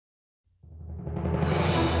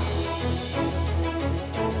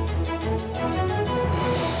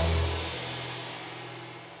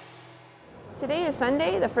Today is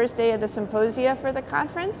Sunday, the first day of the symposia for the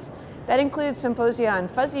conference. That includes symposia on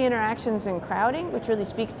fuzzy interactions and crowding, which really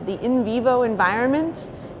speaks to the in vivo environment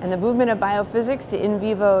and the movement of biophysics to in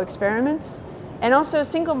vivo experiments, and also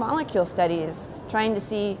single molecule studies, trying to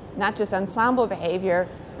see not just ensemble behavior,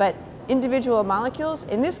 but individual molecules,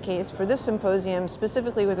 in this case, for this symposium,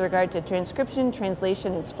 specifically with regard to transcription,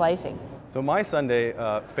 translation, and splicing. So my Sunday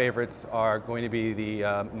favorites are going to be the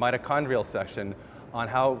mitochondrial section on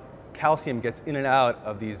how calcium gets in and out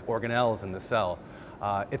of these organelles in the cell.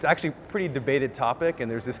 It's actually a pretty debated topic, and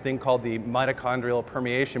there's this thing called the mitochondrial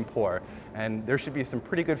permeation pore, and there should be some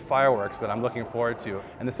pretty good fireworks that I'm looking forward to.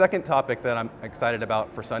 And the second topic that I'm excited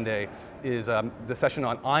about for Sunday is the session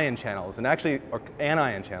on ion channels, or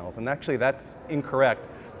anion channels, and actually that's incorrect,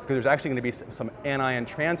 because there's actually going to be some anion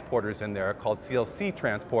transporters in there called CLC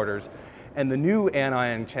transporters. And the new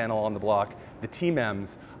anion channel on the block, the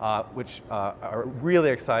TMEMs, which are really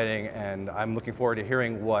exciting, and I'm looking forward to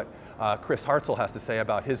hearing what Chris Hartzell has to say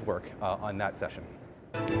about his work on that session.